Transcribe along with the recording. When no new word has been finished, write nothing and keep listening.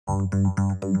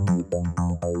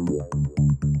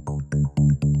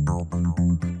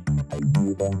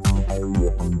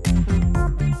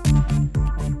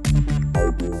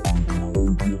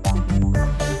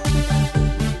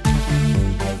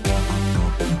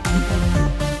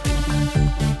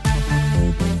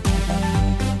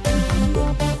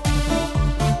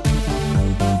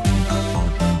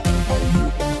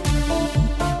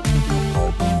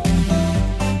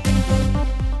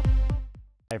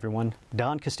Hi everyone,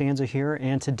 Don Costanza here,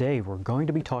 and today we're going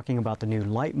to be talking about the new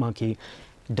Light Monkey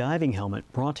diving helmet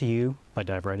brought to you by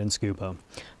Dive Right In Scuba.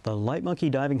 The Light Monkey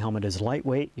diving helmet is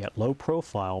lightweight yet low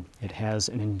profile. It has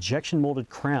an injection molded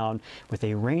crown with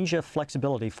a range of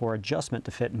flexibility for adjustment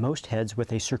to fit most heads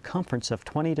with a circumference of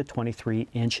 20 to 23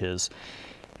 inches.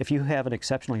 If you have an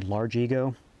exceptionally large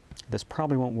ego, this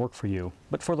probably won't work for you,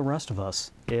 but for the rest of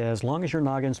us, as long as your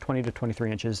noggin's 20 to 23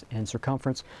 inches in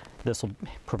circumference, this will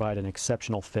provide an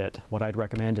exceptional fit. What I'd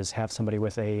recommend is have somebody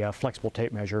with a flexible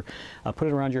tape measure, put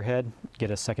it around your head,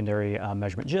 get a secondary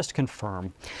measurement just to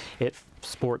confirm. It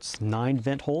sports 9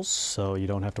 vent holes, so you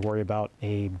don't have to worry about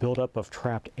a buildup of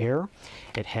trapped air.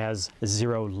 It has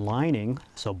 0 lining,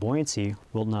 so buoyancy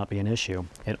will not be an issue.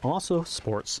 It also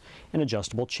sports an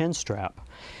adjustable chin strap.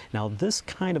 Now this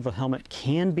kind of a helmet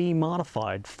can be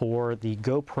modified for the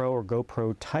GoPro or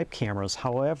GoPro type cameras.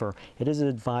 However, it is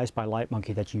advised by Light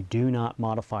Monkey that you do not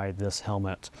modify this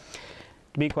helmet.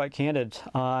 To be quite candid,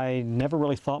 I never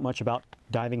really thought much about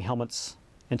diving helmets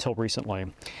until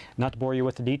recently. Not to bore you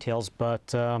with the details,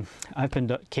 but I've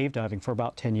been cave diving for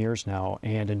about 10 years now,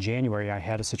 and in January I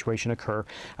had a situation occur.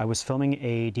 I was filming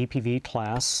a DPV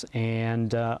class,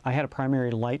 and I had a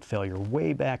primary light failure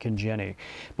way back in Jenny.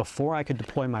 Before I could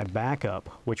deploy my backup,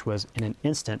 which was in an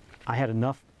instant, I had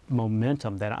enough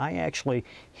momentum that I actually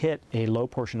hit a low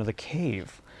portion of the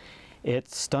cave.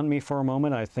 It stunned me for a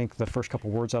moment. I think the first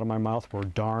couple words out of my mouth were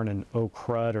darn and oh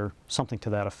crud or something to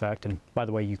that effect. And by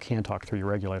the way, you can talk through your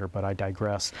regulator, but I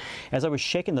digress. As I was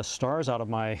shaking the stars out of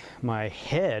my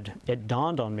head, it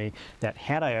dawned on me that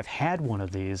had I have had one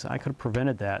of these, I could have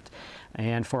prevented that.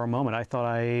 And for a moment, I thought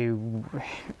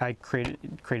I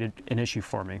created an issue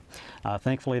for me.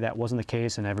 Thankfully, that wasn't the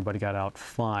case, and everybody got out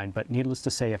fine. But needless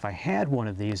to say, if I had one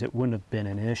of these, it wouldn't have been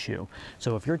an issue.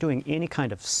 So if you're doing any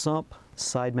kind of sump,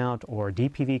 side mount, or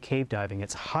DPV cave diving,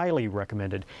 it's highly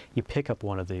recommended you pick up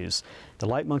one of these. The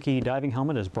Light Monkey diving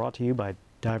helmet is brought to you by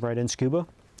Dive Right In Scuba.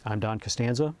 I'm Don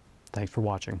Costanza. Thanks for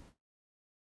watching.